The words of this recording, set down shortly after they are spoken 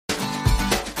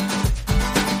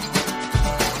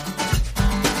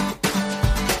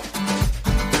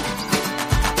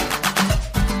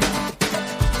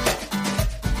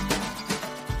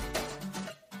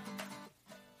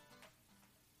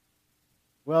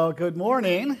Well, good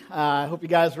morning. I hope you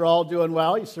guys are all doing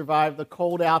well. You survived the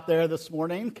cold out there this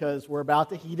morning because we're about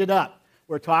to heat it up.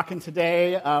 We're talking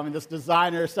today in this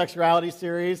designer sexuality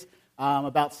series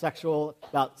about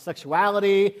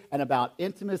sexuality and about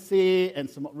intimacy and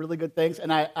some really good things.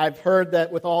 And I've heard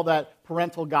that with all that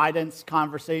parental guidance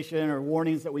conversation or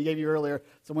warnings that we gave you earlier,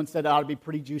 someone said it ought to be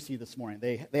pretty juicy this morning.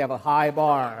 They have a high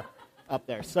bar up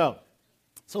there. So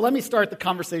let me start the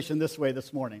conversation this way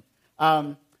this morning.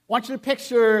 I want you to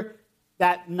picture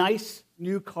that nice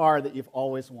new car that you've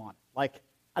always wanted. Like,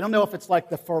 I don't know if it's like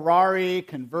the Ferrari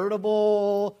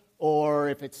convertible or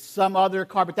if it's some other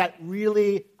car, but that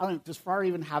really, I don't know, does Ferrari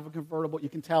even have a convertible? You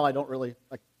can tell I don't really,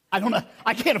 I don't know,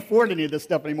 I can't afford any of this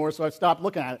stuff anymore, so I've stopped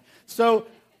looking at it. So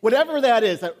whatever that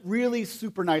is, that really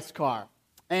super nice car,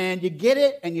 and you get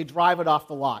it and you drive it off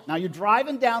the lot. Now you're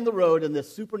driving down the road in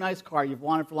this super nice car you've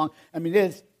wanted for long. I mean,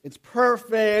 it's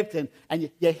perfect, and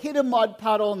you hit a mud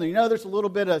puddle, and you know there's a little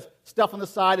bit of stuff on the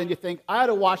side, and you think, I ought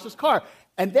to wash this car.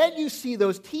 And then you see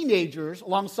those teenagers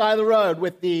alongside the road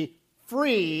with the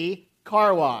free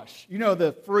car wash. You know,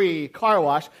 the free car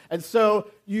wash. And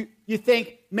so you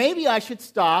think, maybe I should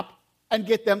stop and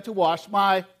get them to wash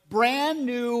my brand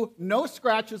new, no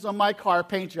scratches on my car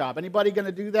paint job. Anybody going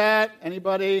to do that?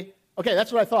 Anybody? Okay,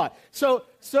 that's what I thought.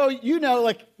 So you know,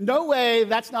 like, no way,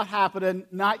 that's not happening,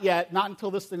 not yet, not until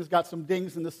this thing's got some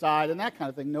dings in the side and that kind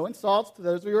of thing. No insults to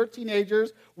those of you who are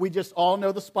teenagers. We just all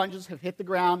know the sponges have hit the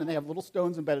ground and they have little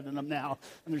stones embedded in them now.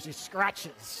 And there's these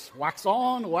scratches, wax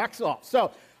on, wax off.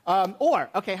 So,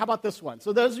 okay, how about this one?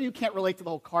 So those of you who can't relate to the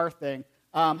whole car thing,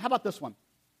 how about this one?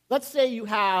 Let's say you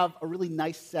have a really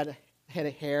nice head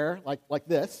of hair, like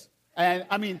this, and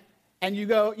I mean, and you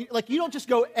go, you don't just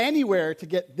go anywhere to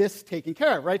get this taken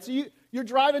care of, right? So you're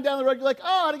driving down the road, you're like,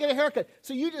 oh, I want to get a haircut.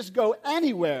 So you just go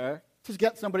anywhere to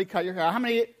get somebody to cut your hair. How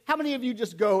many of you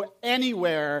just go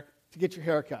anywhere to get your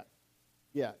hair cut?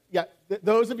 Yeah.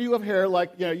 Those of you who have hair,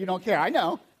 you don't care. I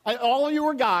know. All of you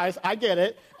are guys, I get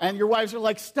it. And your wives are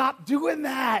like, stop doing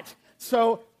that.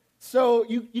 So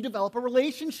you develop a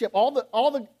relationship. All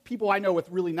the people I know with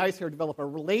really nice hair develop a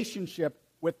relationship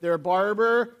with their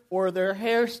barber or their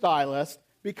hairstylist,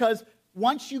 because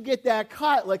once you get that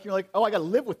cut, you're like, oh, I got to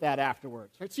live with that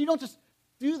afterwards, right? So you don't just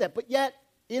do that. But yet,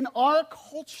 in our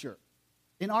culture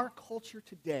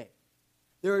today,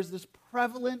 there is this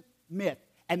prevalent myth,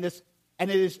 and it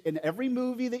is in every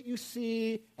movie that you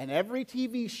see and every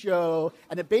TV show,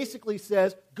 and it basically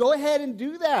says, go ahead and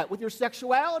do that with your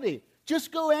sexuality.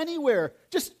 Just go anywhere.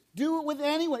 Just do it with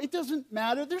anyone. It doesn't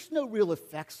matter. There's no real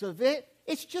effects of it.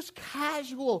 It's just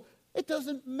casual. It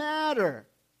doesn't matter.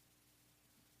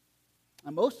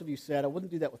 And most of you said, I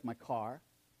wouldn't do that with my car.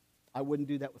 I wouldn't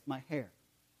do that with my hair.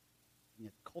 And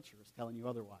yet the culture is telling you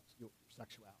otherwise, your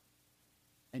sexuality.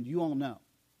 And you all know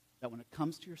that when it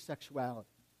comes to your sexuality,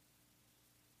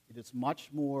 it is much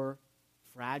more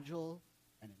fragile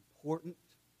and important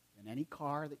than any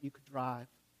car that you could drive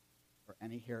or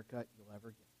any haircut you'll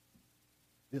ever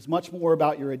get. It is much more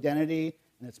about your identity,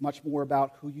 and it's much more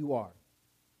about who you are.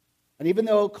 And even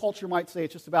though culture might say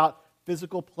it's just about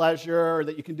physical pleasure or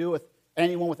that you can do it with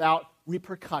anyone without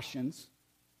repercussions,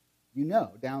 you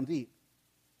know down deep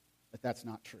that that's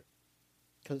not true,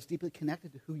 because it's deeply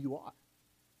connected to who you are.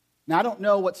 Now, I don't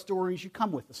know what stories you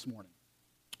come with this morning.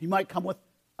 You might come with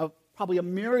probably a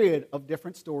myriad of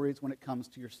different stories when it comes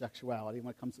to your sexuality,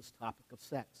 when it comes to this topic of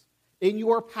sex. In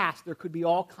your past, there could be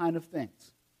all kind of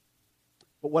things.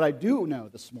 But what I do know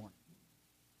this morning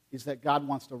is that God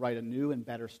wants to write a new and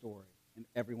better story in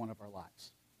every one of our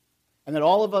lives. And that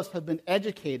all of us have been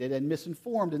educated and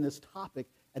misinformed in this topic.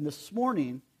 And this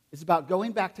morning is about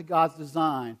going back to God's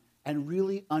design and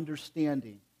really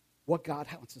understanding what God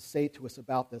wants to say to us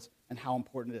about this and how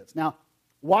important it is. Now,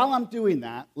 while I'm doing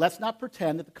that, let's not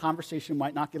pretend that the conversation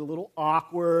might not get a little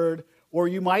awkward, or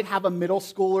you might have a middle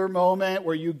schooler moment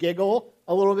where you giggle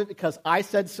a little bit because I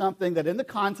said something that in the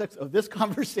context of this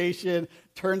conversation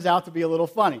turns out to be a little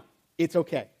funny. It's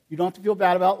okay. You don't have to feel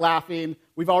bad about laughing.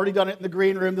 We've already done it in the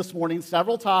green room this morning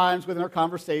several times within our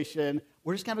conversation.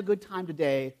 We're just going to have a good time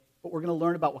today, but we're going to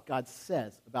learn about what God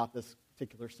says about this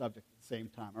particular subject at the same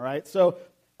time, all right? So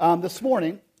this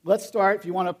morning, let's start. If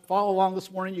you want to follow along this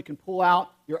morning, you can pull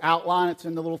out your outline. It's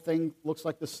in the little thing, looks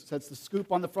like this, says the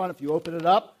scoop on the front. If you open it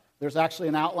up, there's actually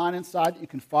an outline inside that you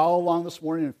can follow along this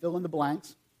morning and fill in the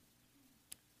blanks.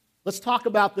 Let's talk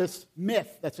about this myth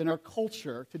that's in our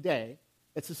culture today.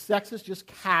 It's that sex is just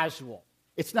casual.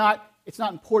 It's not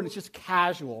important, it's just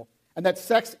casual. And that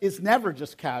sex is never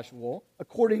just casual.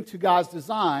 According to God's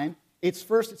design, it's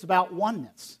about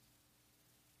oneness.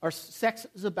 Our sex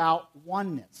is about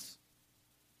oneness.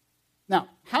 Now,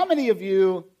 how many of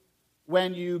you,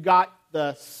 when you got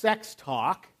the sex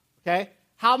talk, okay?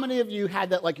 How many of you had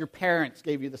that, like your parents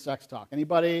gave you the sex talk?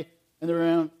 Anybody in the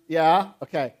room? Yeah?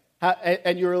 Okay.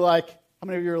 And you were like, how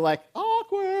many of you were like,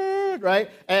 awkward, right?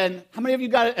 And how many of you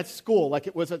got it at school? Like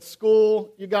it was at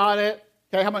school, you got it?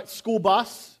 Okay, how about school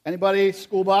bus? Anybody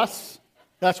school bus?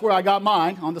 That's where I got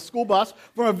mine, on the school bus,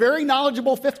 from a very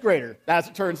knowledgeable fifth grader, as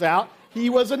it turns out. He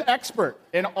was an expert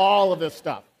in all of this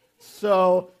stuff.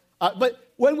 So,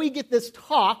 but when we get this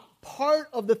talk, part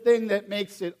of the thing that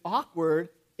makes it awkward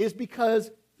is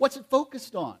because what's it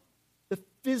focused on? The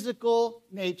physical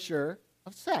nature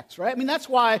of sex, right? I mean, that's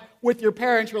why with your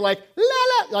parents, you're like, la,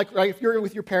 la. Like, right, if you're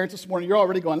with your parents this morning, you're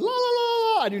already going, la, la,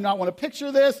 la, la. I do not want to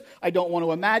picture this. I don't want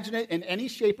to imagine it in any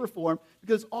shape or form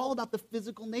because it's all about the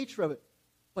physical nature of it.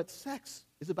 But sex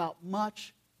is about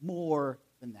much more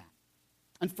than that.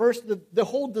 And first, the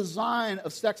whole design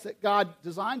of sex that God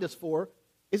designed us for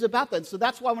is about that. So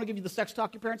that's why I want to give you the sex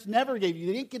talk your parents never gave you.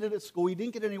 You didn't get it at school. You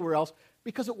didn't get it anywhere else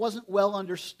because it wasn't well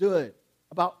understood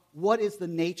about what is the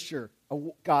nature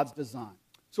of God's design.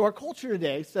 So our culture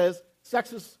today says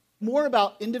sex is more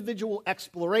about individual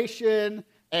exploration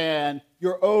and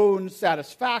your own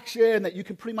satisfaction, that you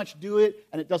can pretty much do it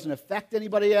and it doesn't affect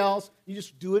anybody else. You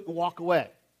just do it and walk away.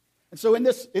 And so in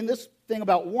this thing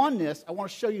about oneness, I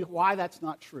want to show you why that's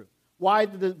not true. Why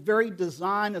the very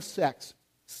design of sex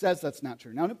says that's not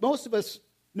true. Now, most of us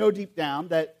know deep down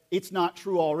that it's not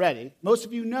true already. Most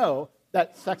of you know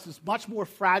that sex is much more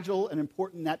fragile and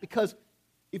important than that because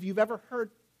if you've ever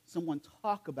heard someone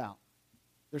talk about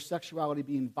their sexuality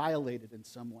being violated in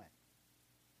some way,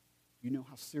 you know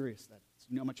how serious that is.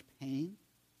 You know how much pain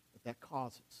that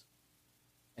causes.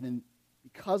 And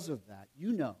because of that,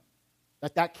 you know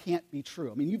that can't be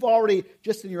true. I mean, you've already,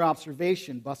 just in your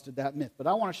observation, busted that myth. But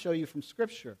I want to show you from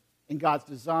Scripture, in God's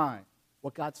design,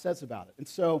 what God says about it. And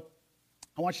so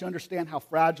I want you to understand how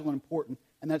fragile and important,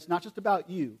 and that it's not just about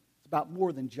you, it's about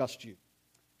more than just you.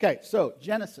 Okay, so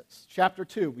Genesis chapter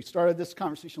 2. We started this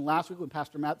conversation last week when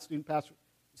Pastor Matt, the student pastor,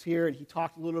 was here, and he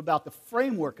talked a little about the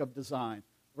framework of design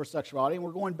for sexuality. And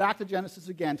we're going back to Genesis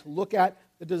again to look at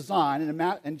the design.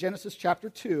 And in Genesis chapter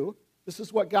 2, this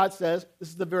is what God says. This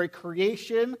is the very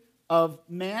creation of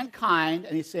mankind.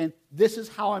 And he's saying, this is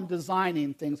how I'm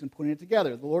designing things and putting it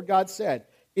together. The Lord God said,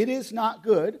 it is not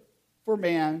good for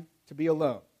man to be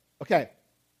alone. Okay,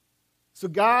 so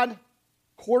God,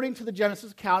 according to the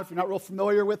Genesis account, if you're not real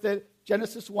familiar with it,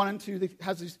 Genesis 1 and 2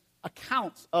 has these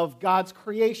accounts of God's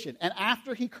creation. And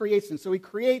after he creates them, so he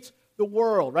creates the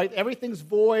world, right? Everything's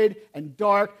void and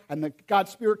dark, and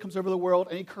God's Spirit comes over the world,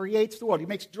 and he creates the world. He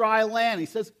makes dry land. He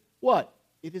says, what?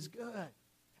 It is good.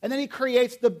 And then he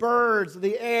creates the birds of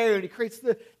the air, and he creates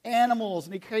the animals,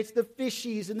 and he creates the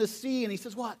fishies in the sea, and he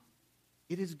says, what?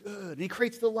 It is good. And he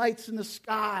creates the lights in the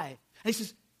sky, and he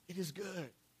says, it is good. And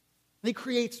he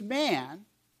creates man,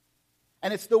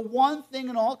 and it's the one thing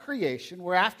in all creation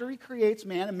where after he creates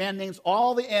man, and man names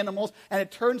all the animals, and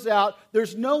it turns out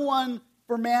there's no one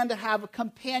for man to have a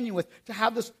companion with, to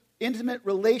have this intimate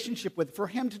relationship with, for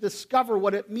him to discover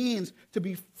what it means to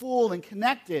be full and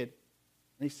connected.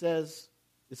 And he says,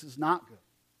 this is not good.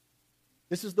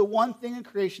 This is the one thing in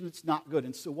creation that's not good.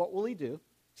 And so what will he do?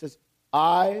 He says,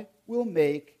 I will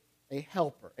make a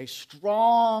helper, a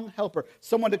strong helper,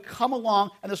 someone to come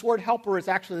along. And this word helper is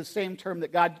actually the same term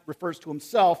that God refers to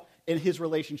himself in his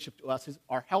relationship to us,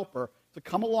 our helper, to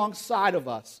come alongside of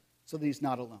us so that he's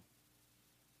not alone.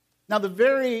 Now, the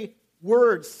very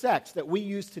word sex that we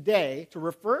use today to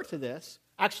refer to this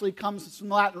actually comes from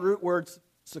the Latin root words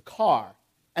sakar.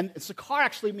 And sakar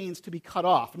actually means to be cut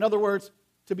off. In other words,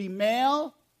 to be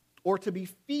male or to be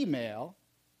female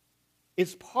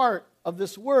is part of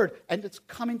this word, and it's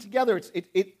coming together.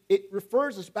 It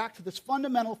refers us back to this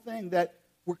fundamental thing that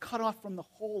we're cut off from the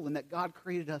whole and that God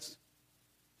created us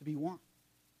to be one.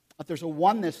 But there's a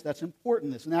oneness that's important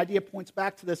in this. And the idea points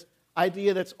back to this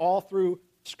idea that's all through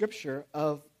Scripture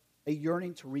of a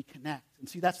yearning to reconnect. And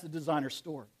see, that's the designer's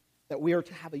story, that we are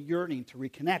to have a yearning to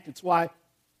reconnect. It's why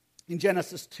in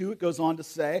Genesis 2 it goes on to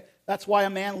say, that's why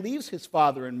a man leaves his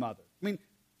father and mother. I mean,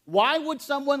 why would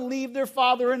someone leave their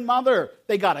father and mother?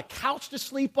 They got a couch to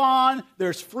sleep on.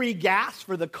 There's free gas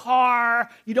for the car.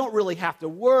 You don't really have to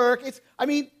work.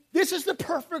 This is the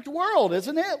perfect world,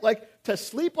 isn't it? Like, to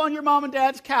sleep on your mom and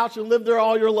dad's couch and live there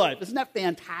all your life. Isn't that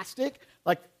fantastic?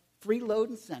 Like, freeload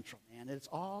and central, man. It's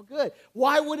all good.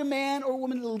 Why would a man or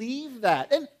woman leave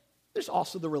that? And there's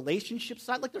also the relationship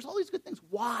side. Like, there's all these good things.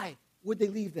 Why would they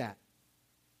leave that?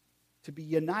 To be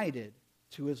united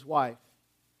to his wife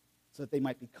so that they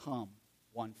might become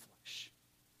one flesh.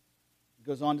 It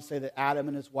goes on to say that Adam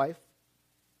and his wife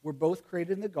were both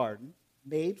created in the garden,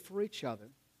 made for each other,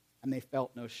 and they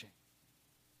felt no shame.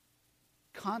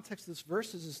 context of this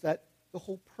verse is that the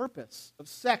whole purpose of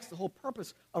sex, the whole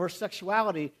purpose of our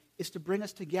sexuality is to bring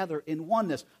us together in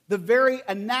oneness. The very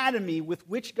anatomy with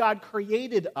which God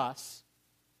created us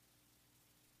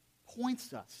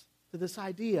points us to this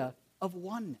idea of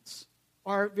oneness.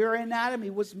 Our very anatomy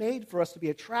was made for us to be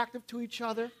attractive to each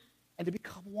other and to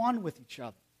become one with each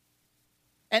other.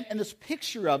 And this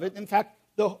picture of it, in fact,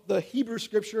 the Hebrew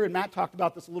scripture, and Matt talked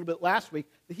about this a little bit last week,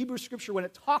 the Hebrew scripture, when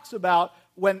it talks about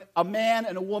when a man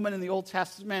and a woman in the Old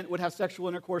Testament would have sexual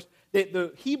intercourse,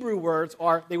 the Hebrew words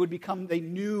are they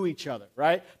knew each other,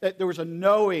 right? That there was a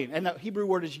knowing, and that Hebrew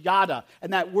word is yada.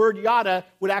 And that word yada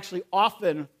would actually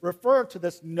often refer to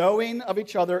this knowing of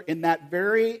each other in that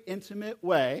very intimate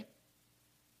way.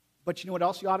 But you know what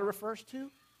else yada refers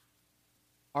to?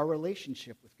 Our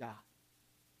relationship with God.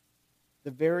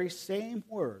 The very same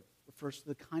word refers to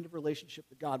the kind of relationship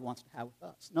that God wants to have with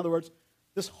us. In other words,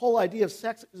 this whole idea of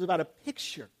sex is about a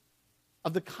picture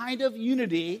of the kind of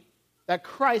unity that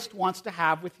Christ wants to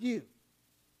have with you.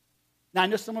 Now, I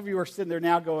know some of you are sitting there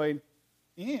now going,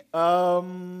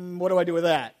 what do I do with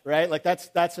that, right? Like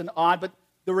that's an odd, but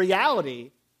the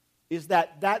reality is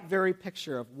that very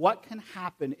picture of what can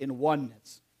happen in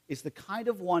oneness is the kind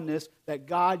of oneness that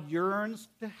God yearns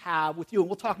to have with you. And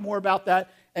we'll talk more about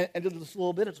that and in just a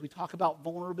little bit as we talk about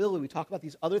vulnerability. We talk about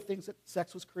these other things that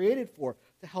sex was created for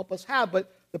to help us have.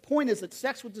 But the point is that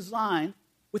sex was designed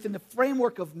within the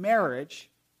framework of marriage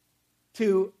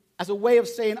as a way of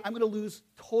saying, I'm going to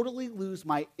totally lose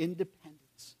my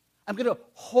independence. I'm going to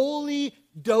wholly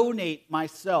donate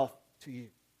myself to you.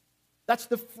 That's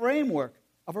the framework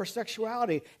of our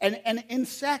sexuality. And in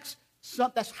sex,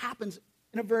 that happens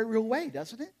in a very real way,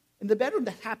 doesn't it? In the bedroom,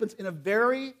 that happens in a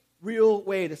very real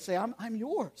way to say, I'm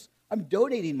yours. I'm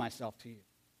donating myself to you.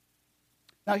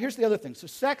 Now, here's the other thing. So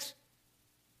sex,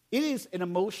 it is an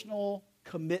emotional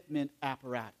commitment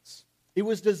apparatus. It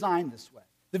was designed this way.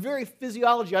 The very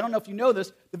physiology, I don't know if you know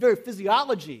this, the very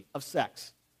physiology of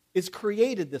sex is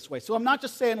created this way. So I'm not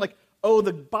just saying like, oh,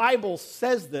 the Bible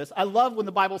says this. I love when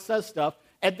the Bible says stuff,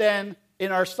 and then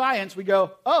in our science we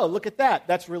go, oh, look at that.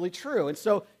 That's really true. And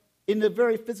so in the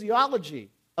very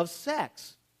physiology of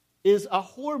sex is a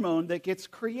hormone that gets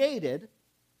created,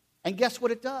 and guess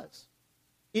what it does?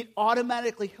 It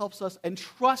automatically helps us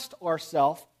entrust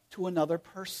ourselves to another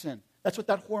person. That's what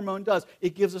that hormone does.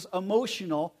 It gives us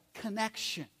emotional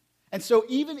connection. And so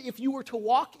even if you were to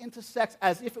walk into sex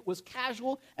as if it was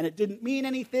casual and it didn't mean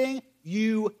anything,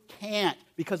 you can't,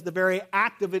 because the very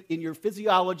act of it in your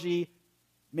physiology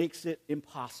makes it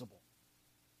impossible.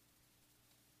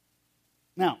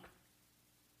 Now,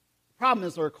 the problem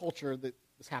is our culture that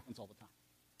this happens all the time.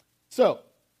 So,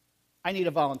 I need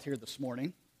a volunteer this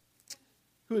morning.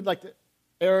 Who would like to?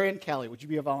 Aaron, Kelly, would you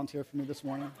be a volunteer for me this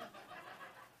morning?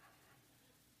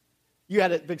 You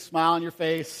had a big smile on your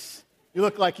face. You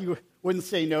look like you wouldn't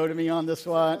say no to me on this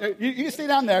one. You stay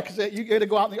down there because you get to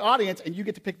go out in the audience and you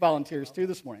get to pick volunteers too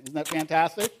this morning. Isn't that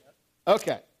fantastic?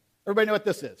 Okay. Everybody know what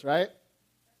this is, right?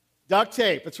 Duct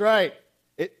tape. That's right.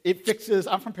 It fixes,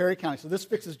 I'm from Perry County, so this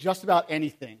fixes just about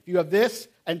anything. If you have this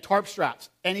and tarp straps,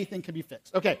 anything can be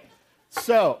fixed. Okay.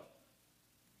 So,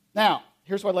 now,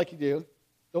 here's what I'd like you to do.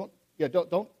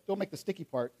 Don't make the sticky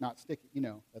part not sticky. You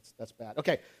know, that's bad.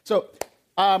 Okay. So,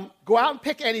 go out and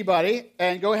pick anybody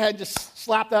and go ahead and just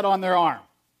slap that on their arm.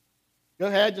 Go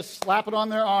ahead, just slap it on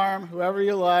their arm, whoever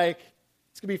you like.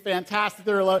 It's going to be fantastic.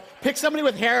 Pick somebody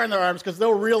with hair in their arms because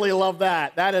they'll really love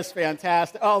that. That is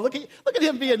fantastic. Oh, look at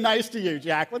him being nice to you,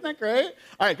 Jack. Wasn't that great?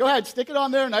 All right, go ahead, stick it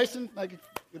on there nice and like.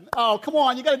 Oh, come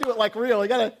on, you got to do it like real. You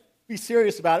got to be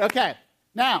serious about it. Okay,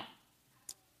 now,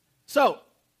 so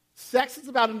sex is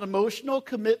about an emotional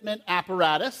commitment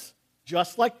apparatus,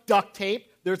 just like duct tape.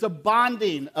 There's a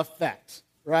bonding effect,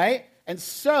 right? And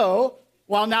so,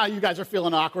 well, now you guys are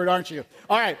feeling awkward, aren't you?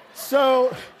 All right,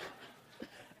 so,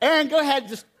 Aaron, go ahead and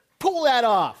just pull that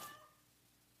off.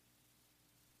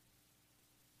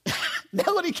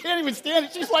 Melody can't even stand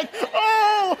it. She's like,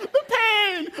 oh, the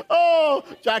pain. Oh,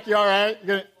 Jack, you all right?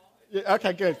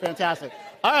 Okay, good, fantastic.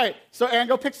 All right, so Aaron,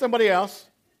 go pick somebody else.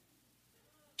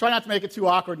 Try not to make it too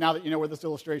awkward now that you know where this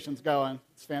illustration's going.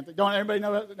 It's fantastic. Don't everybody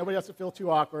know that nobody has to feel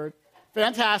too awkward.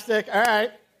 Fantastic. All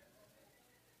right.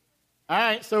 All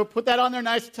right, so put that on there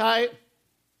nice and tight.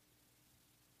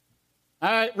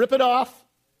 All right, rip it off.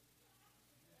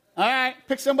 All right,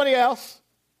 pick somebody else.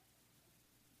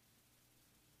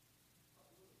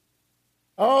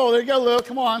 Oh, there you go, Lou.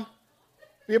 Come on.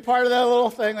 Be a part of that little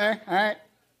thing there. All right.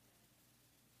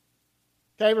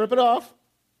 Okay, rip it off.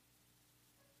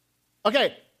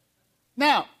 Okay.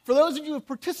 Now, for those of you who have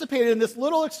participated in this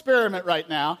little experiment right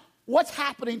now, what's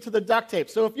happening to the duct tape?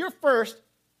 So if you're first,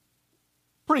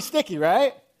 pretty sticky,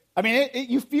 right? I mean,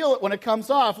 you feel it when it comes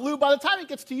off. Lube, by the time it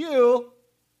gets to you,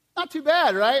 not too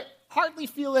bad, right? Hardly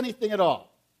feel anything at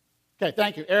all. Okay,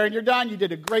 thank you. Aaron, you're done. You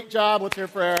did a great job. Let's hear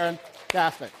for Aaron.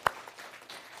 Fantastic.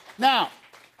 Now,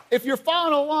 if you're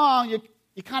following along,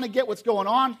 you kind of get what's going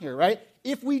on here, right?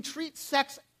 If we treat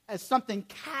sex as something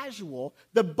casual,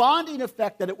 the bonding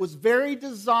effect that it was very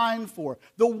designed for,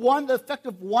 the effect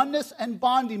of oneness and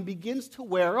bonding begins to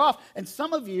wear off. And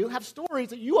some of you have stories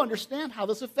that you understand how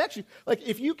this affects you. Like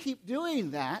if you keep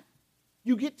doing that,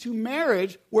 you get to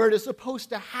marriage where it is supposed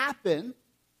to happen,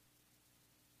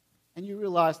 and you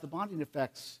realize the bonding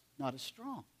effect's not as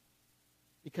strong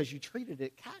because you treated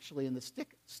it casually and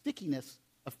the stickiness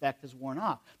effect has worn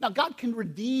off. Now, God can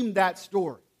redeem that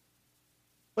story.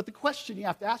 But the question you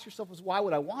have to ask yourself is, why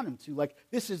would I want him to? Like,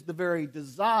 this is the very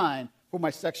design for my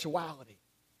sexuality.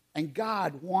 And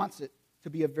God wants it to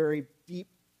be a very deep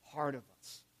part of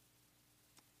us.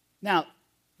 Now,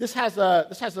 this has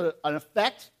an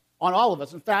effect on all of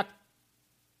us. In fact,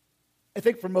 I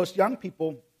think for most young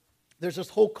people, there's this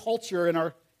whole culture in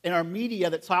our media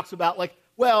that talks about, like,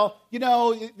 well,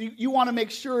 you want to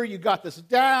make sure you got this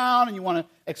down and you want to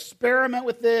experiment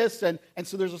with this. And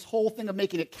so there's this whole thing of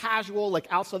making it casual, like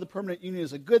outside the permanent union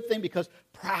is a good thing because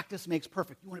practice makes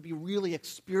perfect. You want to be really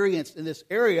experienced in this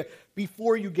area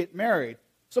before you get married.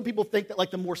 Some people think that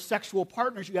like the more sexual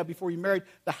partners you have before you're married,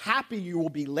 the happier you will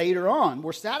be later on,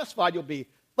 more satisfied you'll be.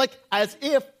 Like as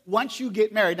if once you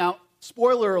get married, now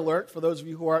spoiler alert for those of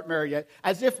you who aren't married yet,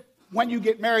 as if when you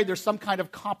get married, there's some kind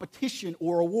of competition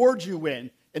or award you win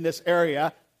in this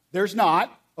area. There's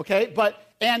not, okay?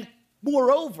 And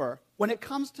moreover, when it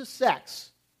comes to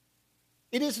sex,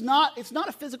 it's not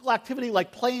a physical activity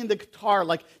like playing the guitar,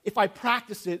 like if I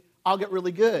practice it, I'll get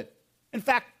really good. In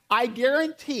fact, I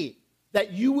guarantee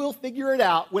that you will figure it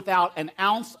out without an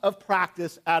ounce of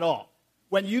practice at all.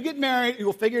 When you get married, you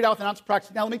will figure it out with an ounce of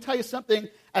practice. Now, let me tell you something,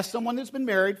 as someone that's been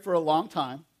married for a long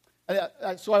time,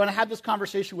 so when I had this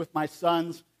conversation with my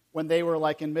sons when they were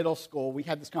like in middle school, we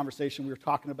had this conversation. We were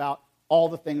talking about all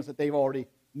the things that they already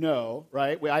know,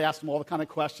 right? I asked them all the kind of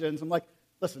questions. I'm like,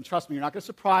 listen, trust me, you're not going to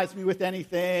surprise me with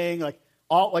anything. Like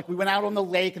we went out on the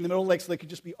lake, in the middle of the lake, so they could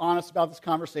just be honest about this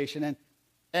conversation.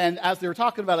 And as they were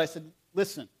talking about it, I said,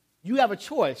 listen, you have a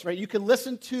choice, right? You can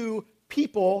listen to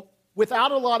people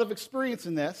without a lot of experience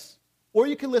in this, or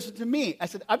you can listen to me. I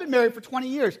said, I've been married for 20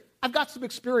 years. I've got some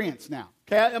experience now,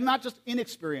 okay? I'm not just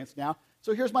inexperienced now.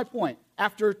 So here's my point.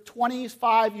 After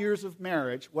 25 years of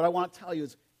marriage, what I want to tell you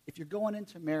is if you're going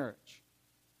into marriage,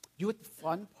 you know what the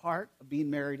fun part of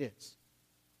being married is?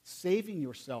 Saving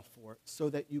yourself for it so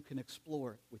that you can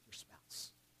explore it with your spouse.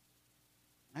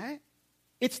 Right?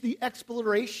 It's the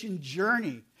exploration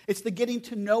journey. It's the getting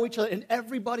to know each other, and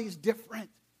everybody's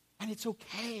different, and it's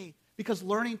okay. Because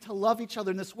learning to love each other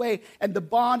in this way and the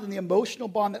bond and the emotional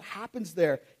bond that happens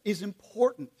there is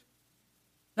important.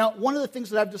 Now, one of the things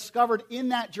that I've discovered in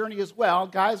that journey as well,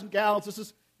 guys and gals, this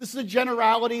is a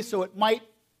generality, so it might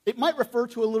refer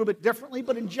to a little bit differently,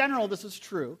 but in general, this is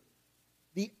true.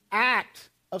 The act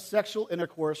of sexual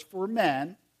intercourse for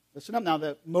men, listen up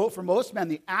now, for most men,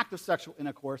 the act of sexual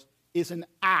intercourse is an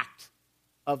act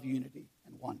of unity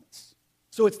and oneness.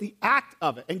 So it's the act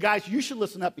of it. And guys, you should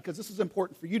listen up because this is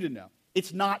important for you to know.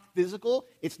 It's not physical.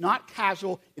 It's not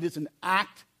casual. It is an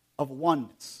act of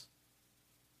oneness.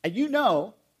 And you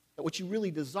know that what you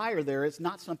really desire there is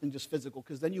not something just physical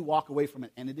because then you walk away from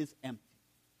it and it is empty.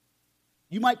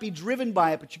 You might be driven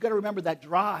by it, but you've got to remember that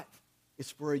drive is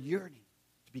for a yearning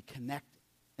to be connected.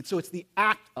 And so it's the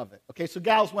act of it. Okay, so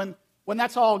gals, when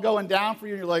that's all going down for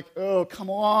you and you're like, oh, come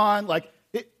on,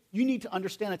 you need to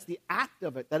understand it's the act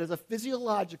of it that is a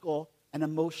physiological and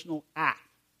emotional act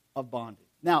of bonding.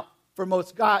 Now, for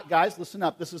most guys, listen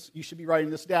up. You should be writing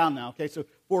this down now, okay? So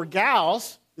for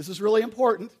gals, this is really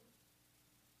important.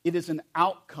 It is an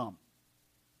outcome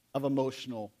of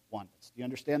emotional oneness. Do you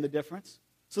understand the difference?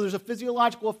 So there's a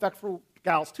physiological effect for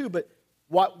gals too, but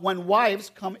when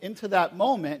wives come into that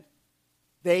moment,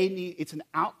 it's an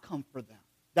outcome for them.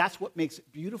 That's what makes it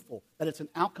beautiful, that it's an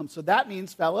outcome. So that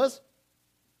means, fellas,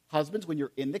 husbands, when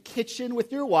you're in the kitchen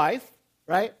with your wife,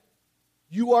 right,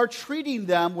 you are treating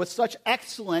them with such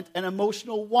excellent and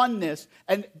emotional oneness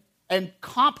and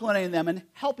complimenting them and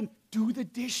helping do the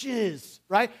dishes,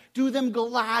 right? Do them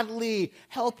gladly.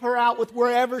 Help her out with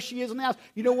wherever she is in the house.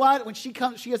 You know what? When she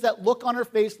comes, she has that look on her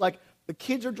face like, the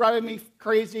kids are driving me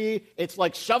crazy. It's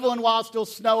like shoveling while it's still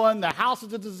snowing. The house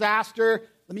is a disaster.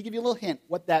 Let me give you a little hint.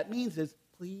 What that means is,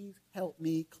 please help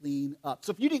me clean up.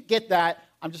 So if you didn't get that,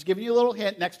 I'm just giving you a little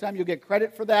hint. Next time you'll get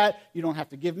credit for that. You don't have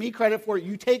to give me credit for it.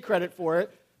 You take credit for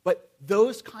it. But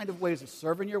those kind of ways of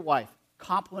serving your wife,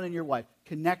 complimenting your wife,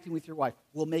 connecting with your wife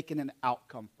will make it an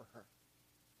outcome for her.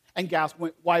 And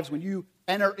wives, when you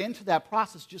enter into that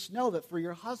process, just know that for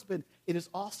your husband, it is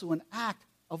also an act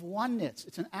of oneness.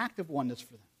 It's an act of oneness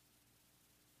for them.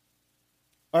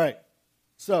 All right,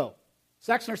 so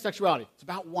sex and our sexuality, it's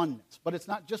about oneness, but it's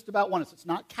not just about oneness. It's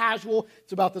not casual.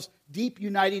 It's about this deep,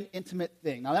 uniting, intimate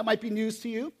thing. Now, that might be news to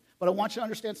you, but I want you to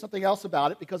understand something else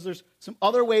about it because there's some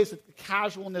other ways that the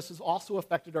casualness has also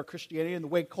affected our Christianity and the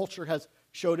way culture has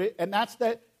showed it, and that's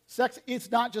that sex is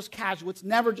not just casual. It's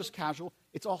never just casual.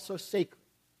 It's also sacred.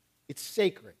 It's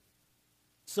sacred.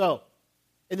 So,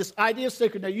 in this idea of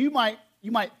sacred, now you might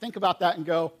think about that and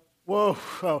go,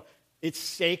 whoa, it's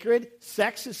sacred?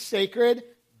 Sex is sacred?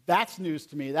 That's news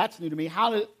to me. That's new to me.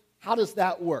 How does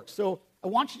that work? So I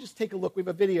want you to just take a look. We have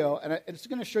a video, and it's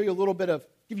going to show you a little bit of,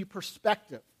 give you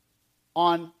perspective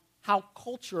on how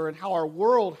culture and how our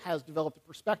world has developed a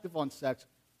perspective on sex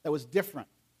that was different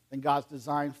than God's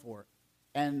design for it,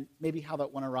 and maybe how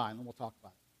that went awry, and then we'll talk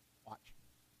about it. Watch.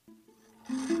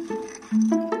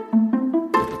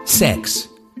 Sex.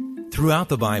 Throughout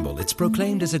the Bible, it's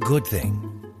proclaimed as a good thing.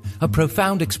 A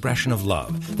profound expression of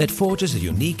love that forges a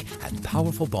unique and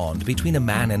powerful bond between a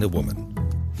man and a woman.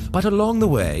 But along the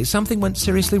way, something went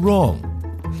seriously wrong.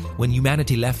 When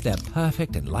humanity left their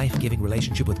perfect and life-giving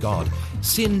relationship with God,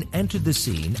 sin entered the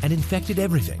scene and infected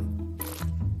everything.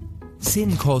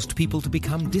 Sin caused people to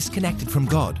become disconnected from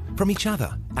God, from each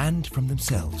other, and from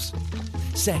themselves.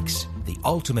 Sex, the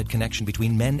ultimate connection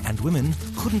between men and women,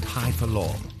 couldn't hide for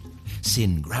long.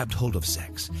 Sin grabbed hold of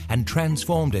sex and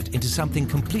transformed it into something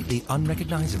completely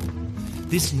unrecognizable.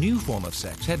 This new form of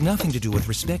sex had nothing to do with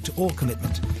respect or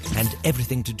commitment, and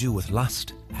everything to do with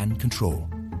lust and control.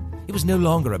 It was no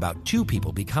longer about two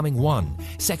people becoming one.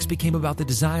 Sex became about the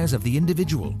desires of the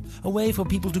individual, a way for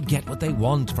people to get what they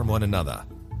want from one another.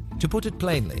 To put it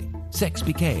plainly, sex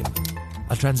became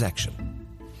a transaction.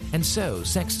 And so,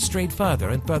 sex strayed further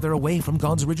and further away from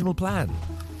God's original plan.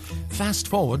 Fast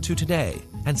forward to today,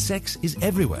 and sex is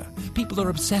everywhere. People are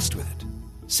obsessed with it.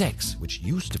 Sex, which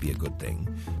used to be a good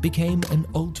thing, became an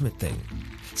ultimate thing.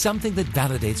 Something that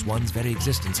validates one's very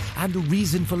existence and a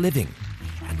reason for living.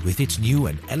 And with its new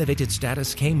and elevated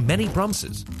status came many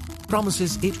promises.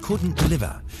 Promises it couldn't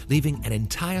deliver, leaving an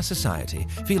entire society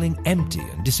feeling empty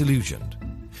and disillusioned.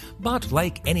 But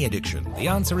like any addiction, the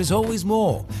answer is always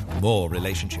more. More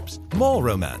relationships, more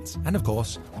romance, and of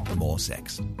course, more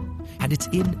sex. And it's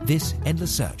in this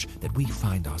endless search that we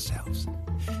find ourselves.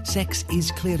 Sex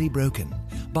is clearly broken,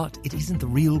 but it isn't the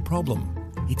real problem.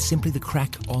 It's simply the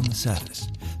crack on the surface.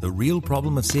 The real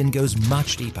problem of sin goes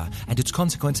much deeper, and its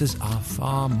consequences are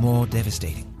far more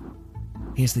devastating.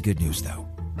 Here's the good news, though.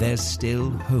 There's still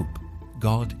hope.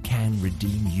 God can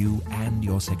redeem you and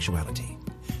your sexuality.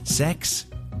 Sex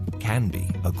can be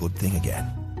a good thing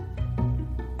again.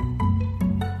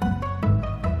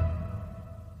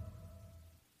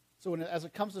 So as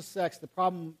it comes to sex, the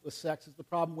problem with sex is the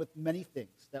problem with many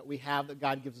things that we have that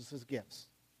God gives us as gifts.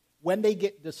 When they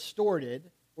get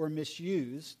distorted or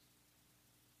misused,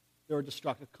 there are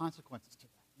destructive consequences to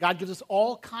that. God gives us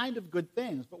all kind of good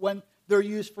things, but when they're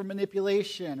used for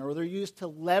manipulation or they're used to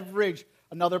leverage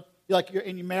another, like you're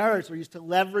in your marriage, they're used to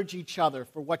leverage each other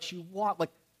for what you want,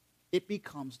 like it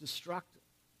becomes destructive.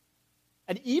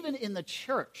 And even in the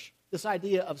church, this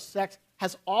idea of sex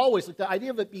has always, like the idea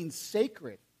of it being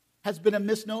sacred, has been a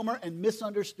misnomer and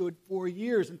misunderstood for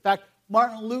years. In fact,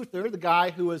 Martin Luther, the guy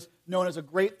who was known as a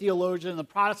great theologian in the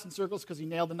Protestant circles because he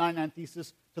nailed the 99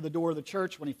 Thesis to the door of the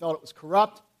church when he felt it was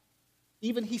corrupt,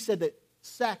 even he said that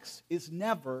sex is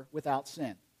never without sin.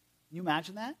 Can you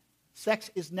imagine that? Sex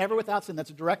is never without sin.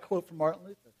 That's a direct quote from Martin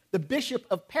Luther. The Bishop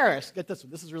of Paris, get this one,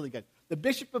 this is really good. The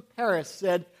Bishop of Paris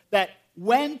said that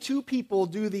when two people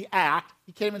do the act,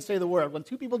 he can't even say the word, when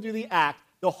two people do the act,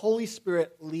 the Holy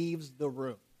Spirit leaves the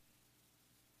room.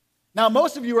 Now,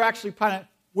 most of you are actually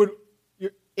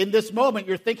in this moment,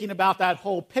 you're thinking about that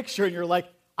whole picture, and you're like,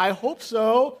 I hope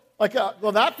so. Like,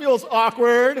 well, that feels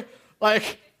awkward.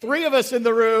 Like, 3 of us in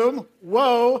the room.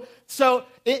 Whoa. So,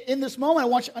 in this moment, I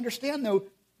want you to understand, though,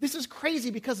 this is crazy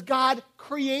because God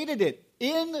created it.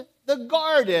 In the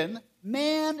garden,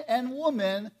 man and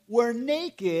woman were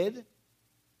naked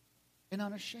and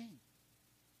unashamed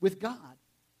with God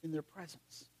in their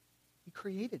presence. He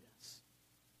created us.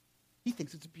 He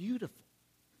thinks it's beautiful.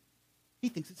 He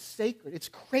thinks it's sacred. It's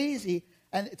crazy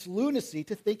and it's lunacy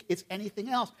to think it's anything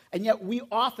else. And yet we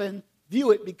often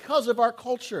view it because of our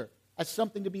culture as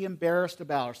something to be embarrassed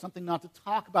about or something not to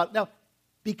talk about. Now,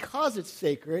 because it's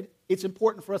sacred, it's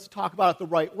important for us to talk about it the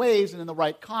right ways and in the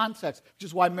right context, which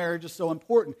is why marriage is so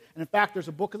important. And in fact, there's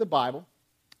a book of the Bible.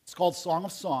 It's called Song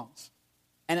of Songs.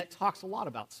 And it talks a lot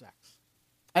about sex.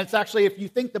 And it's actually, if you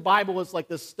think the Bible is like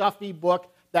this stuffy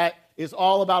book that is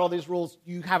all about all these rules,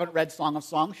 you haven't read Song of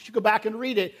Songs. You should go back and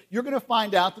read it. You're going to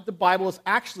find out that the Bible is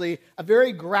actually a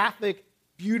very graphic,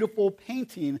 beautiful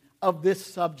painting of this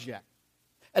subject.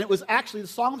 And it was actually, the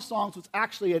Song of Songs was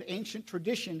actually an ancient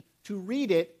tradition to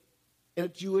read it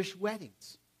at Jewish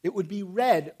weddings. It would be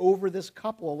read over this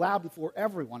couple aloud before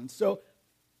everyone. And so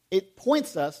it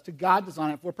points us to God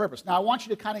designing it for a purpose. Now, I want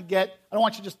you to kind of get, I don't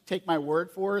want you to just take my word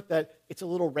for it that it's a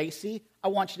little racy. I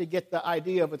want you to get the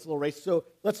idea of it's a little racy. So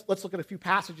let's look at a few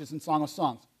passages in Song of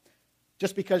Songs,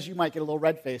 just because you might get a little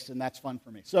red-faced, and that's fun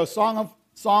for me. So Song of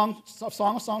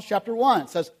Songs, chapter 1, it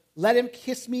says, "Let him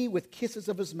kiss me with kisses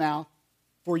of his mouth,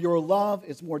 for your love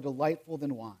is more delightful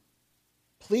than wine.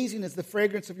 Pleasing is the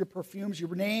fragrance of your perfumes.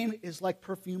 Your name is like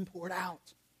perfume poured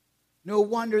out. No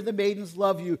wonder the maidens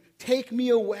love you. Take me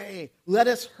away. Let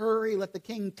us hurry. Let the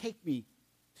king take me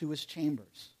to his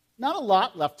chambers." Not a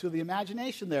lot left to the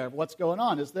imagination there of what's going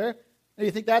on, is there? And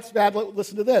you think that's bad?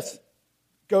 Listen to this. It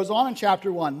goes on in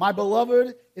chapter 1. "My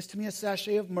beloved is to me a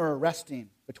sachet of myrrh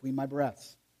resting between my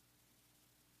breasts."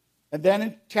 And then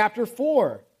in chapter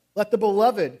 4, "Let the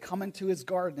beloved come into his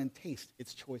garden and taste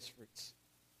its choice fruits."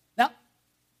 Now,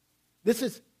 this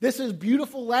is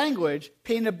beautiful language,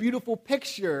 painting a beautiful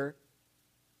picture.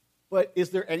 But is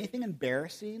there anything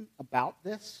embarrassing about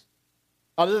this?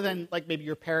 Other than like maybe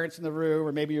your parents in the room,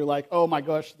 or maybe you're like, oh my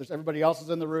gosh, there's everybody else is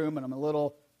in the room and I'm a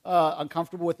little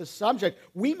uncomfortable with this subject.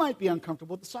 We might be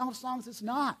uncomfortable. The Song of Songs is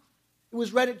not. It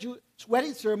was read at Jewish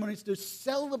wedding ceremonies to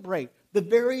celebrate the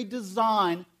very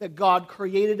design that God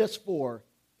created us for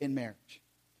in marriage.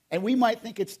 And we might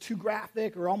think it's too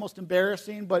graphic or almost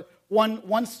embarrassing, but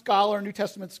one scholar, New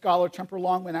Testament scholar, Tremper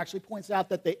Longman, actually points out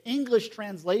that the English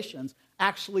translations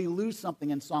actually lose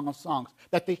something in Song of Songs,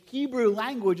 that the Hebrew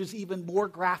language is even more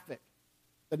graphic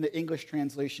than the English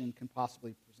translation can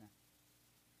possibly present.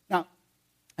 Now,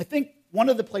 I think one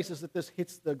of the places that this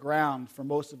hits the ground for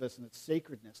most of us in its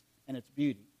sacredness and its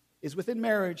beauty is within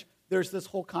marriage. There's this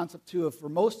whole concept, too, of for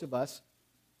most of us,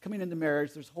 coming into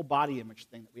marriage, there's a whole body image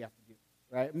thing that we have to do.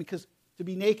 Right? I mean, because to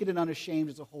be naked and unashamed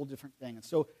is a whole different thing. And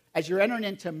so as you're entering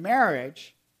into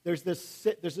marriage, there's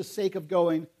this sake of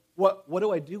going, what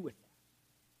do I do with that?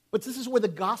 But this is where the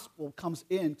gospel comes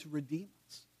in to redeem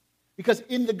us. Because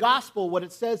in the gospel, what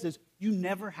it says is you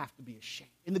never have to be ashamed.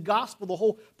 In the gospel, the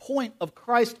whole point of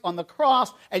Christ on the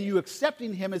cross and you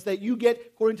accepting him is that you get,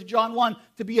 according to John 1,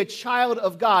 to be a child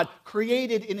of God,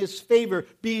 created in his favor,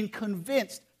 being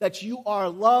convinced that you are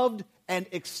loved and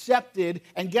accepted.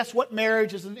 And guess what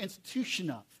marriage is an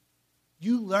institution of?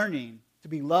 You learning to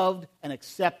be loved and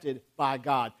accepted by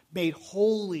God, made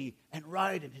holy and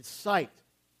right in his sight.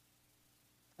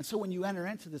 And so when you enter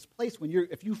into this place,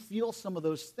 if you feel some of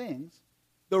those things,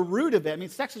 the root of it, I mean,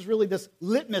 sex is really this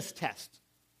litmus test,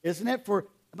 isn't it? For,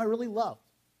 am I really loved?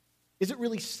 Is it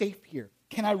really safe here?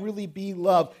 Can I really be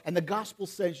loved? And the gospel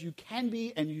says you can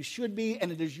be and you should be,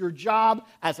 and it is your job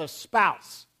as a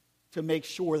spouse to make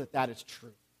sure that that is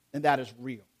true and that is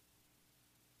real.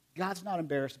 God's not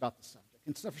embarrassed about the subject.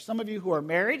 And so for some of you who are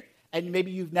married, and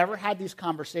maybe you've never had these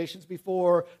conversations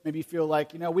before, maybe you feel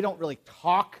like, we don't really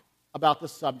talk about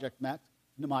this subject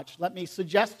much. Let me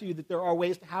suggest to you that there are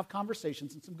ways to have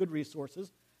conversations and some good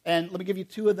resources. And let me give you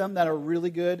two of them that are really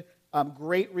good,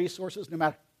 great resources no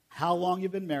matter how long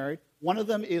you've been married. One of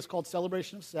them is called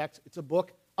Celebration of Sex. It's a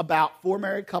book for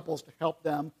married couples to help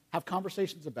them have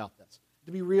conversations about this,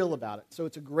 to be real about it. So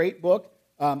it's a great book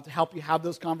to help you have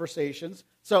those conversations.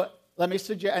 So let me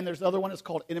suggest, and there's another one that's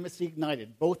called Intimacy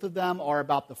Ignited. Both of them are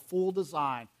about the full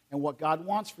design and what God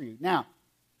wants for you. Now,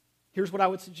 here's what I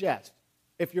would suggest.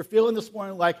 If you're feeling this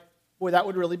morning like, boy, that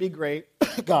would really be great,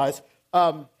 guys,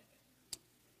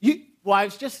 you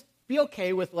wives, just be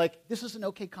okay with this is an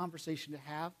okay conversation to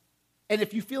have. And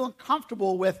if you feel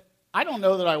uncomfortable with, I don't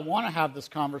know that I want to have this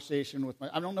conversation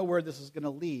I don't know where this is going to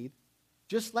lead,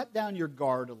 just let down your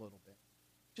guard a little bit.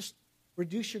 Just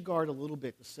reduce your guard a little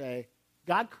bit to say,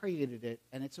 God created it,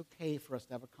 and it's okay for us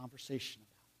to have a conversation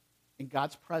about it. In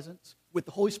God's presence, with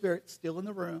the Holy Spirit still in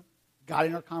the room,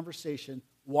 guiding our conversation,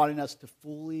 wanting us to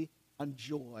fully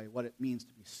enjoy what it means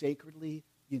to be sacredly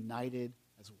united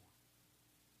as one.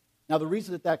 Now, the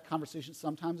reason that conversation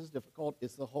sometimes is difficult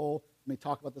is let me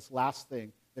talk about this last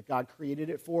thing, that God created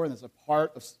it for, and there's a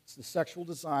part of the sexual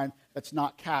design that's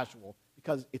not casual,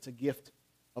 because it's a gift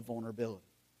of vulnerability.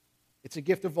 It's a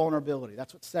gift of vulnerability.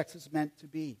 That's what sex is meant to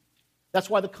be. That's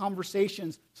why the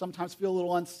conversations sometimes feel a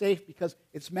little unsafe, because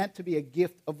it's meant to be a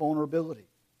gift of vulnerability.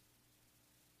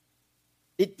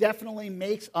 It definitely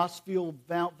makes us feel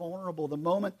vulnerable. The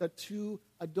moment that two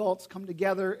adults come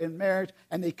together in marriage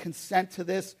and they consent to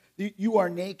this, you are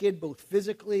naked both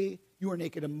physically, You are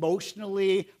naked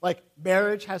emotionally. Like,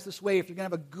 marriage has this way, if you're going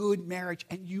to have a good marriage,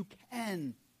 and you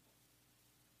can,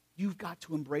 you've got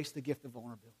to embrace the gift of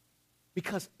vulnerability.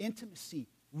 Because intimacy,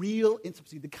 real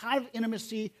intimacy, the kind of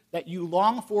intimacy that you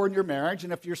long for in your marriage,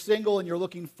 and if you're single and you're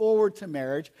looking forward to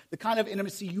marriage, the kind of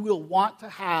intimacy you will want to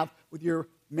have with your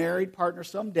married partner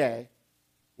someday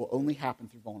will only happen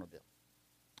through vulnerability.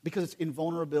 Because it's in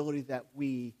vulnerability that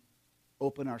we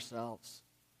open ourselves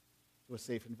to a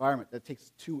safe environment.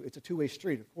 It's a two-way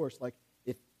street, of course. Like,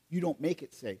 if you don't make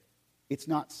it safe, it's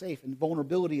not safe. And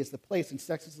vulnerability is the place, and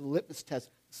sex is the litmus test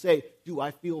to say, do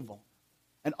I feel vulnerable?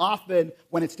 And often,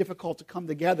 when it's difficult to come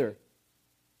together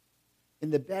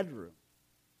in the bedroom,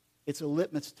 it's a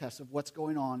litmus test of what's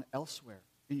going on elsewhere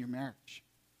in your marriage.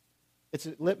 It's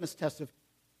a litmus test of,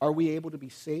 are we able to be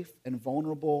safe and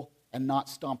vulnerable and not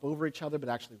stomp over each other, but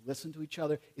actually listen to each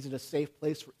other? Is it a safe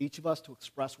place for each of us to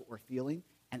express what we're feeling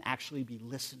and actually be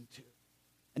listened to?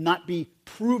 And not be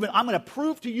proven, I'm going to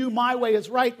prove to you my way is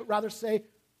right, but rather say,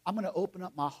 I'm going to open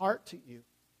up my heart to you.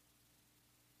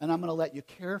 And I'm going to let you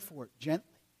care for it gently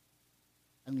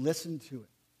and listen to it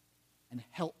and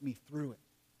help me through it.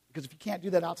 Because if you can't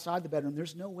do that outside the bedroom,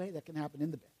 there's no way that can happen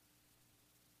in the bed.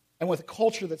 And with a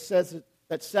culture that says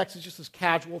that sex is just this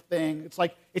casual thing, it's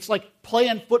like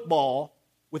playing football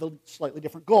with a slightly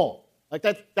different goal. Like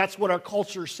that's what our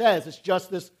culture says. It's just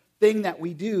this thing that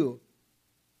we do.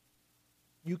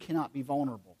 You cannot be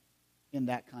vulnerable in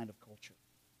that kind of culture.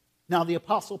 Now, the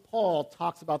Apostle Paul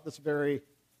talks about this very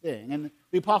thing. And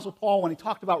the Apostle Paul, when he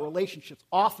talked about relationships,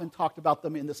 often talked about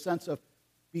them in the sense of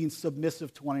being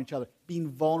submissive to one another, being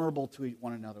vulnerable to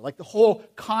one another. Like the whole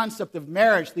concept of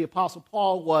marriage, the Apostle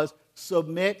Paul was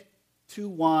submit to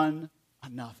one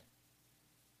another.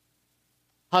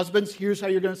 Husbands, here's how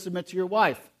you're going to submit to your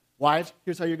wife. Wives,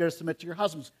 here's how you're going to submit to your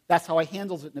husbands. That's how he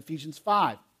handles it in Ephesians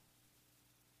 5.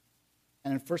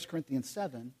 And in 1 Corinthians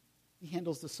 7, he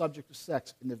handles the subject of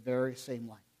sex in the very same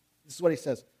light. This is what he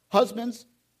says. Husbands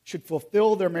should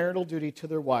fulfill their marital duty to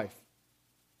their wife,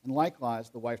 and likewise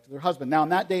the wife to their husband. Now, in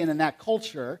that day and in that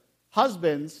culture,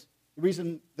 husbands, the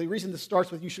reason this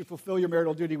starts with you should fulfill your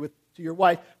marital duty to your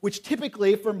wife, which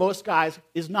typically for most guys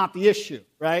is not the issue,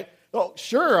 right? Oh,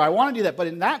 sure, I want to do that, but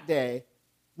in that day,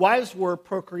 wives were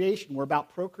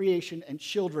about procreation and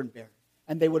children bearing,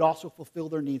 and they would also fulfill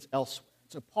their needs elsewhere.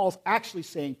 So Paul's actually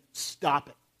saying, stop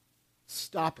it.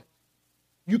 Stop it.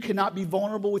 You cannot be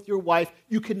vulnerable with your wife.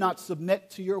 You cannot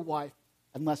submit to your wife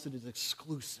unless it is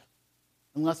exclusive,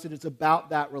 unless it is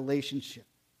about that relationship.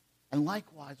 And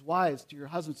likewise, wives, to your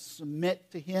husbands, submit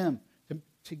to him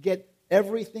to get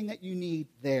everything that you need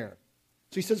there.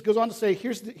 So he goes on to say,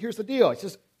 here's the deal. He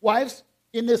says, wives,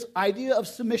 in this idea of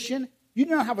submission, you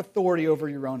do not have authority over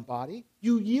your own body.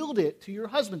 You yield it to your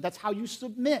husband. That's how you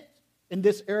submit in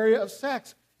this area of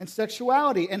sex and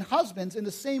sexuality. And husbands, in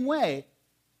the same way,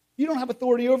 you don't have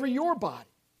authority over your body,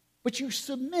 but you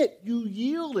submit, you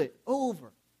yield it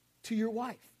over to your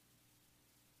wife.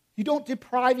 You don't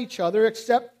deprive each other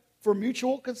except for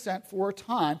mutual consent for a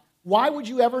time. Why would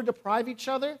you ever deprive each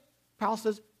other? Paul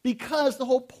says, because the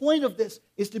whole point of this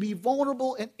is to be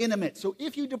vulnerable and intimate. So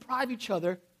if you deprive each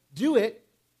other, do it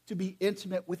to be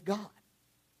intimate with God.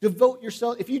 Devote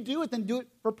yourself. If you do it, then do it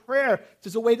for prayer.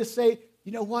 It's a way to say,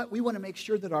 you know what? We want to make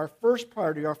sure that our first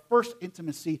priority, our first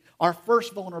intimacy, our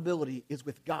first vulnerability is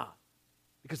with God.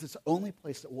 Because it's the only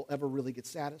place that we'll ever really get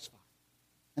satisfied.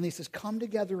 And he says, come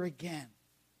together again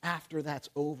after that's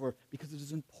over, because it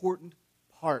is an important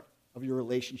part of your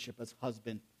relationship as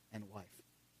husband and wife.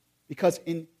 Because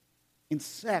in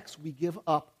sex, we give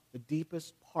up the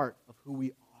deepest part of who we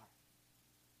are.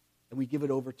 And we give it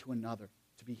over to another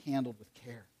to be handled with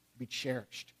care, to be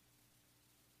cherished.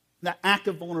 And that act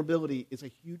of vulnerability is a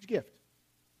huge gift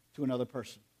to another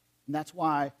person. And that's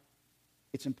why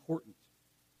it's important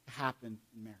to happen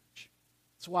in marriage.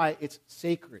 That's why it's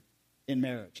sacred in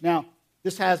marriage. Now,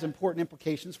 this has important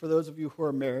implications for those of you who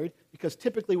are married, because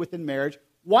typically within marriage,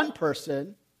 one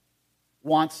person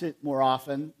wants it more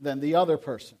often than the other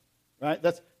person, right?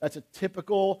 That's a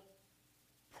typical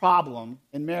problem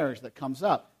in marriage that comes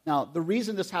up. Now, the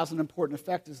reason this has an important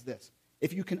effect is this.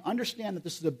 If you can understand that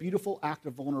this is a beautiful act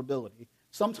of vulnerability,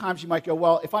 sometimes you might go,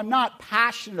 well, if I'm not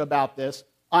passionate about this,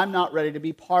 I'm not ready to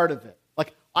be part of it.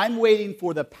 Like, I'm waiting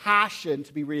for the passion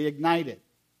to be reignited.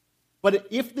 But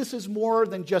if this is more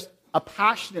than just a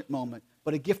passionate moment,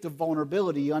 but a gift of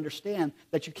vulnerability, you understand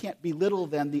that you can't belittle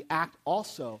then the act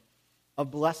also of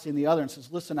blessing the other. And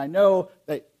says, listen, I know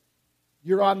that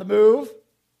you're on the move,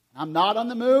 I'm not on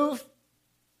the move,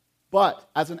 but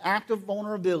as an act of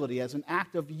vulnerability, as an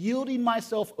act of yielding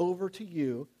myself over to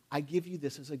you, I give you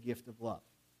this as a gift of love.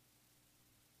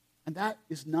 And that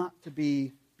is not to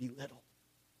be belittled.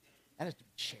 That is to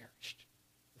be cherished.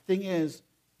 The thing is,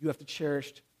 you have to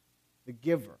cherish the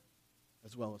giver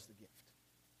as well as the gift.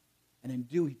 And in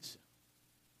doing so,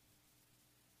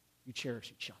 you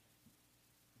cherish each other.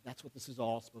 That's what this is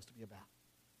all supposed to be about.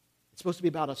 It's supposed to be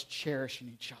about us cherishing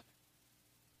each other.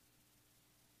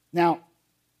 Now,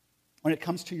 when it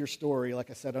comes to your story, like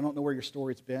I said, I don't know where your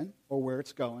story's been or where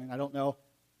it's going. I don't know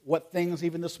what things,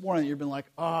 even this morning, you've been like,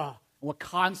 what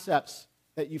concepts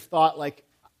that you've thought like,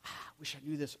 I wish I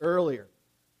knew this earlier.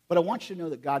 But I want you to know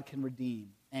that God can redeem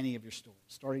any of your stories.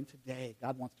 Starting today,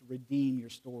 God wants to redeem your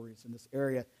stories in this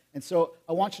area. And so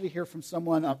I want you to hear from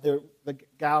someone up there.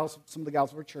 Some of the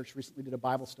gals of our church recently did a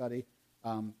Bible study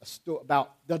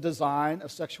about the design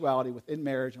of sexuality within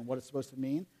marriage and what it's supposed to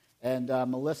mean. And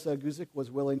Melissa Guzik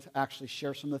was willing to actually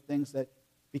share some of the things that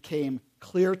became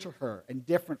clear to her and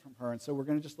different from her. And so we're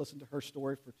going to just listen to her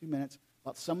story for 2 minutes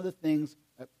about some of the things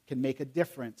that can make a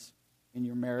difference in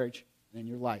your marriage and in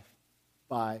your life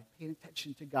by paying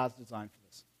attention to God's design for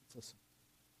this. Let's listen.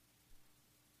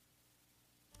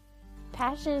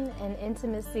 Passion and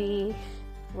intimacy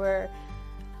were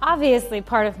obviously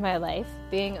part of my life,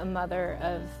 being a mother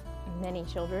of many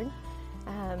children.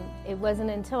 It wasn't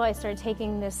until I started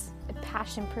taking this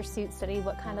passion pursuit study,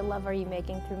 what kind of love are you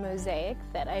making through Mosaic,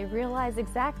 that I realized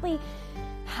exactly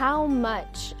how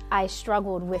much I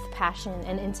struggled with passion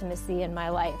and intimacy in my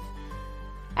life.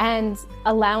 And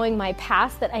allowing my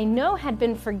past that I know had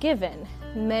been forgiven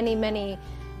many, many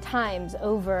times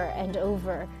over and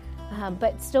over,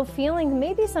 but still feeling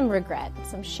maybe some regret,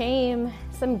 some shame,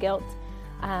 some guilt,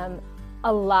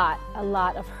 a lot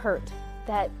of hurt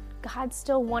that God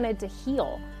still wanted to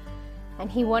heal. And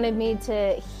He wanted me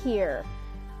to hear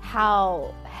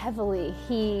how heavily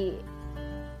He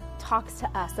talks to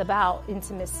us about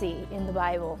intimacy in the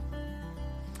Bible.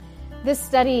 This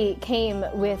study came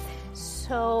with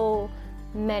so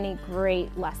many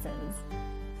great lessons,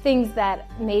 things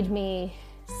that made me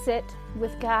sit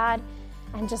with God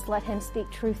and just let Him speak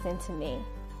truth into me.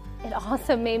 It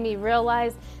also made me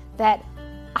realize that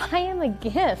I am a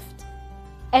gift,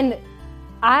 and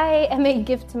I am a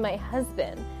gift to my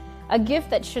husband, a gift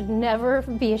that should never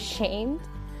be ashamed,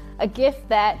 a gift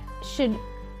that should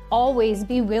always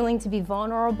be willing to be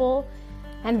vulnerable,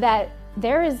 and that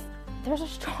there's a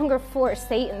stronger force,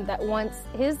 Satan, that wants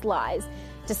his lies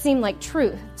to seem like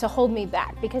truth, to hold me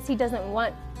back, because Satan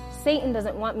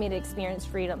doesn't want me to experience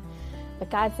freedom. But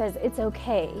God says, it's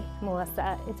okay,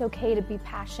 Melissa, it's okay to be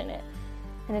passionate,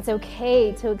 and it's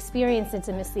okay to experience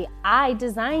intimacy. I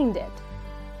designed it.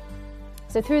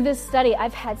 So through this study,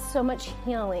 I've had so much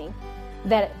healing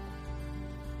that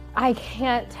I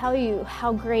can't tell you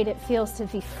how great it feels to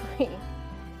be free,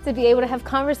 to be able to have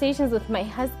conversations with my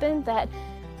husband that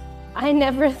I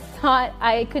never thought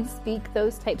I could speak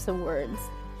those types of words,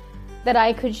 that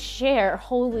I could share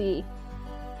wholly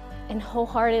and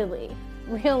wholeheartedly,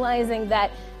 realizing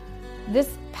that this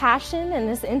passion and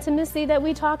this intimacy that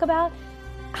we talk about,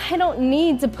 I don't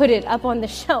need to put it up on the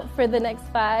shelf for the next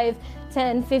 5,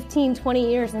 10, 15,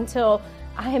 20 years until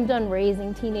I am done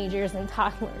raising teenagers and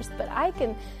toddlers. But I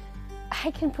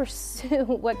can pursue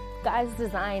what God's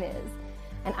design is,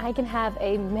 and I can have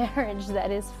a marriage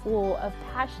that is full of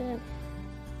passion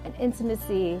and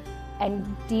intimacy and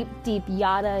deep, deep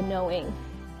yada knowing,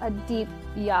 a deep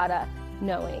yada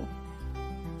knowing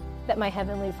that my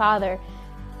Heavenly Father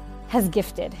has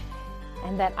gifted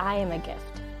and that I am a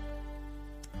gift.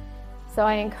 So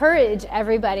I encourage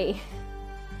everybody,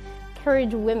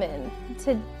 encourage women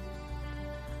to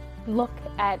look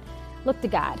to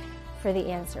God for the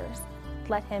answers.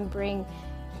 Let Him bring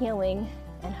healing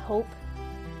and hope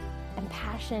and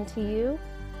passion to you,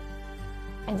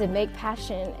 and to make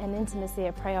passion and intimacy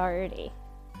a priority.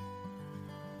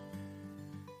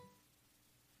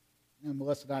 And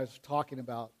Melissa and I was talking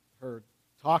about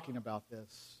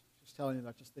this. She's telling me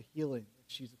about just the healing that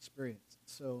she's experienced.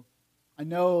 So I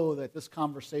know that this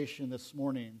conversation this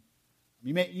morning,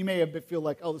 you may have feel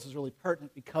like, oh, this is really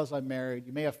pertinent because I'm married.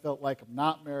 You may have felt like I'm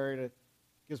not married. It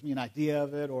gives me an idea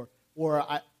of it, or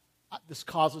this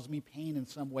causes me pain in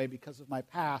some way because of my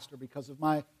past or because of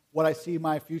what I see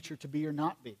my future to be or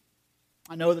not be.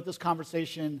 I know that this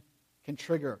conversation can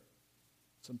trigger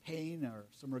some pain or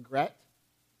some regret.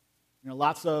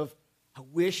 Lots of, I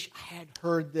wish I had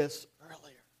heard this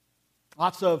earlier.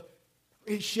 Lots of,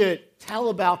 we should tell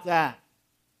about that.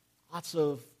 Lots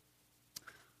of,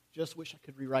 just wish I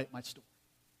could rewrite my story.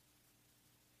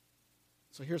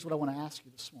 So here's what I want to ask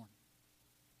you this morning.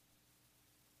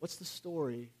 What's the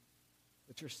story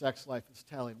that your sex life is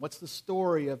telling? What's the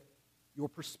story of your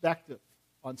perspective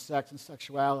on sex and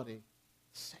sexuality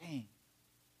saying?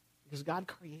 Because God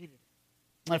created it.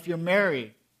 And if you're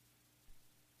married,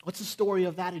 What's the story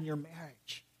of that in your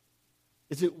marriage?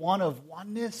 Is it one of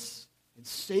oneness and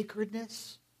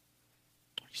sacredness?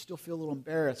 Or you still feel a little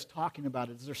embarrassed talking about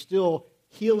it? Is there still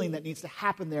healing that needs to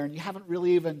happen there, and you haven't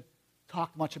really even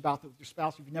talked much about that with your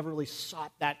spouse? You've never really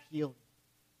sought that healing.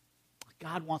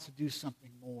 God wants to do something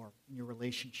more in your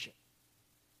relationship.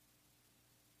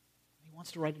 He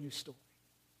wants to write a new story.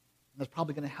 And that's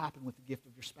probably going to happen with the gift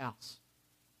of your spouse.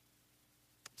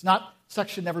 It's not,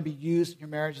 sex should never be used in your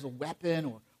marriage as a weapon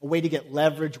or a way to get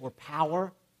leverage or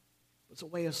power. It's a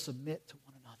way to submit to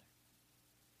one another.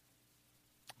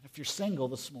 And if you're single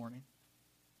this morning,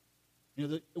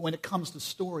 when it comes to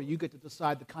story, you get to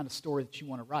decide the kind of story that you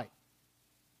want to write.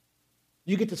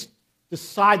 You get to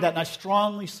decide that, and I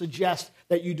strongly suggest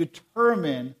that you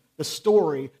determine the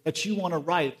story that you want to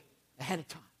write ahead of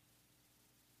time.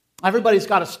 Everybody's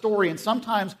got a story, and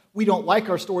sometimes we don't like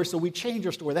our story, so we change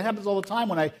our story. That happens all the time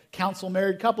when I counsel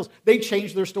married couples. They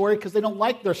change their story because they don't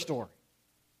like their story.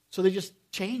 So they just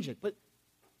change it. But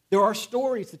there are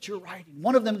stories that you're writing.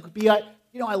 One of them could be, I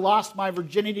lost my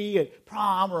virginity at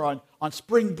prom or on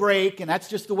spring break, and that's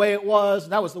just the way it was,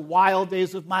 and that was the wild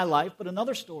days of my life. But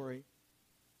another story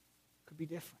could be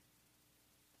different.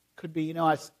 Could be,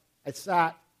 I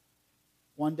sat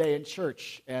one day in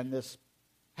church, and this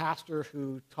pastor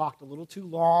who talked a little too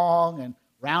long and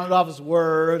rounded off his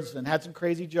words and had some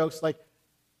crazy jokes. Like,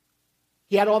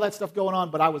 he had all that stuff going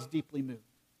on, but I was deeply moved.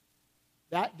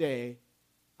 That day,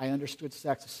 I understood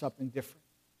sex as something different,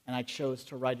 and I chose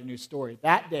to write a new story.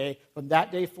 That day, from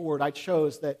that day forward, I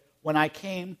chose that when I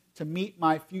came to meet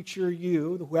my future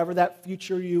you, whoever that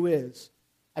future you is,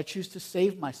 I choose to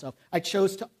save myself. I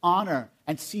chose to honor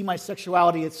and see my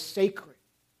sexuality as sacred.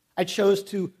 I chose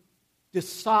to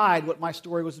decide what my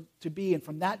story was to be, and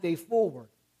from that day forward,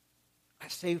 I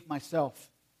saved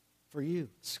myself for you,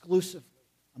 exclusively,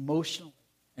 emotionally,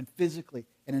 and physically,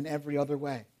 and in every other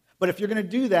way. But if you're going to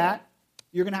do that,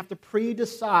 you're going to have to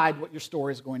pre-decide what your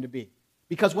story is going to be.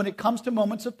 Because when it comes to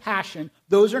moments of passion,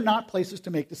 those are not places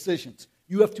to make decisions.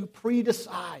 You have to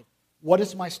pre-decide, what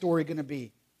is my story going to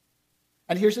be?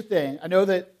 And here's the thing. I know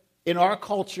that in our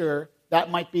culture, that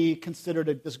might be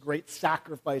considered this great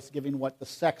sacrifice, given what the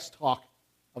sex talk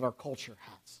of our culture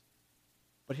has.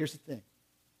 But here's the thing.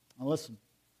 Now listen.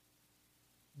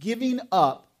 Giving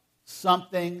up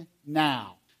something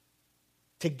now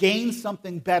to gain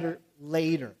something better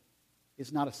later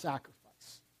is not a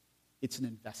sacrifice. It's an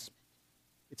investment.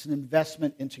 It's an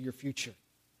investment into your future.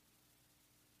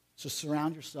 So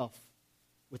surround yourself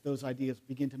with those ideas.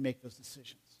 Begin to make those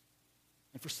decisions.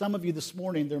 And for some of you this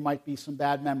morning, there might be some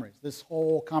bad memories. This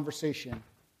whole conversation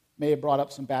may have brought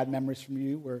up some bad memories from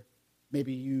you, where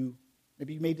maybe you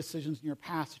made decisions in your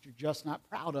past that you're just not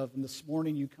proud of, and this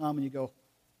morning you come and you go,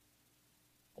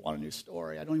 I want a new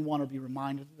story. I don't even want to be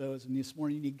reminded of those. And this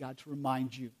morning you need God to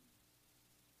remind you of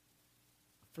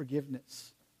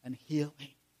forgiveness and healing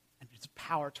and His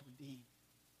power to redeem.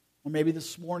 Or maybe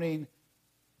this morning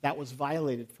that was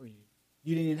violated for you.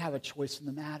 You didn't even have a choice in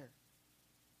the matter.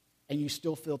 And you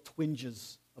still feel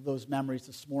twinges of those memories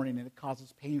this morning, and it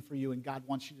causes pain for you, and God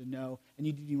wants you to know, and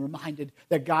you need to be reminded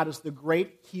that God is the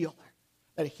great healer,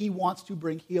 that He wants to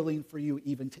bring healing for you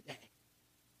even today.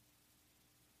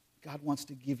 God wants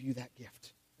to give you that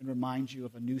gift and remind you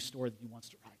of a new story that He wants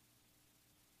to write.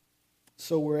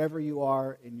 So wherever you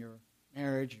are in your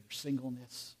marriage, your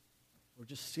singleness, or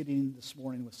just sitting this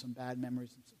morning with some bad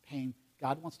memories and some pain,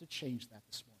 God wants to change that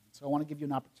this morning. So I want to give you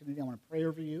an opportunity. I want to pray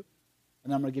over you.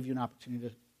 And I'm going to give you an opportunity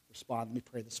to respond. Let me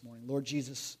pray this morning. Lord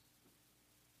Jesus,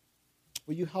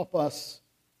 will you help us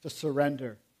to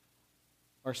surrender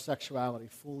our sexuality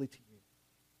fully to you?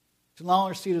 To no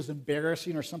longer see it as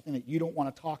embarrassing or something that you don't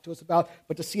want to talk to us about,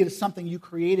 but to see it as something you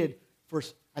created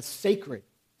as sacred,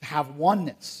 to have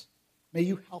oneness. May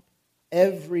you help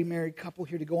every married couple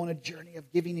here to go on a journey of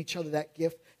giving each other that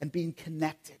gift and being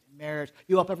connected in marriage.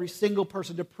 You help every single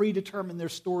person to predetermine their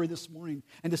story this morning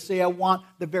and to say, I want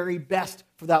the very best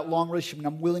for that long relationship, and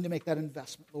I'm willing to make that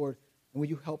investment, Lord. And will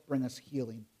you help bring us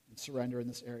healing and surrender in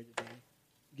this area today?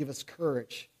 Give us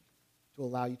courage to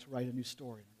allow you to write a new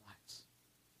story in our lives.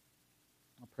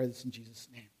 I'll pray this in Jesus'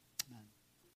 name.